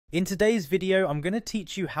In today's video, I'm going to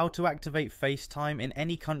teach you how to activate FaceTime in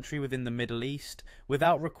any country within the Middle East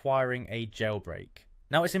without requiring a jailbreak.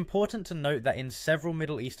 Now, it's important to note that in several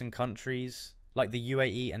Middle Eastern countries, like the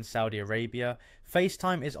UAE and Saudi Arabia,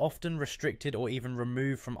 FaceTime is often restricted or even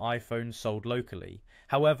removed from iPhones sold locally.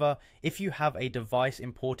 However, if you have a device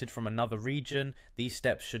imported from another region, these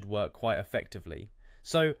steps should work quite effectively.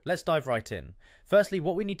 So let's dive right in. Firstly,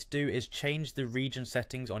 what we need to do is change the region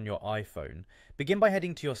settings on your iPhone. Begin by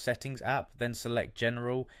heading to your settings app, then select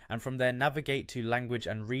general, and from there navigate to language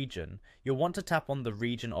and region. You'll want to tap on the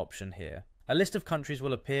region option here. A list of countries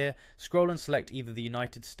will appear. Scroll and select either the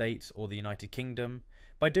United States or the United Kingdom.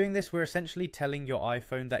 By doing this, we're essentially telling your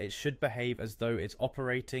iPhone that it should behave as though it's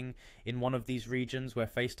operating in one of these regions where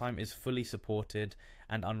FaceTime is fully supported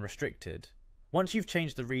and unrestricted. Once you've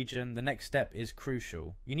changed the region, the next step is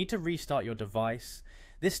crucial. You need to restart your device.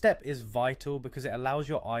 This step is vital because it allows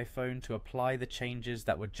your iPhone to apply the changes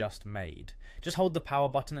that were just made. Just hold the power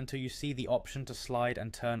button until you see the option to slide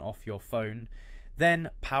and turn off your phone. Then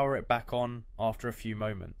power it back on after a few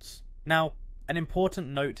moments. Now, an important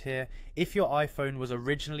note here, if your iPhone was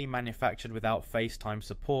originally manufactured without FaceTime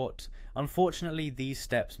support, unfortunately these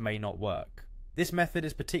steps may not work. This method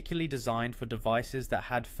is particularly designed for devices that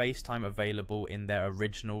had FaceTime available in their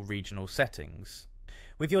original regional settings.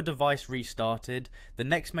 With your device restarted, the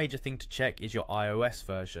next major thing to check is your iOS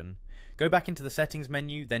version. Go back into the settings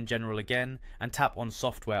menu, then general again, and tap on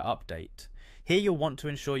software update. Here you'll want to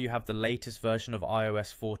ensure you have the latest version of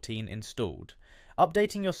iOS 14 installed.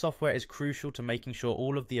 Updating your software is crucial to making sure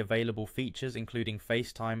all of the available features, including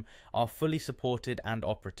FaceTime, are fully supported and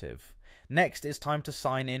operative. Next, it's time to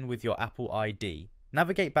sign in with your Apple ID.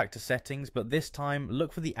 Navigate back to settings, but this time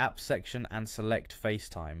look for the apps section and select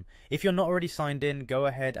FaceTime. If you're not already signed in, go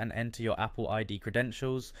ahead and enter your Apple ID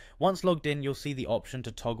credentials. Once logged in, you'll see the option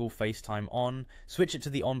to toggle FaceTime on, switch it to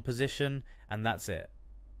the on position, and that's it.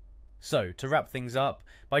 So, to wrap things up,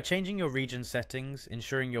 by changing your region settings,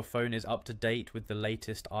 ensuring your phone is up to date with the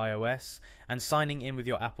latest iOS, and signing in with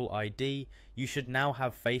your Apple ID, you should now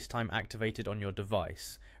have FaceTime activated on your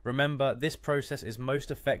device. Remember, this process is most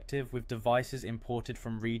effective with devices imported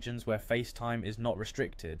from regions where FaceTime is not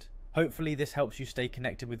restricted. Hopefully this helps you stay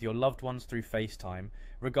connected with your loved ones through FaceTime,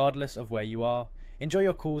 regardless of where you are. Enjoy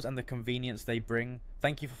your calls and the convenience they bring.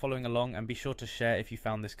 Thank you for following along, and be sure to share if you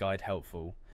found this guide helpful.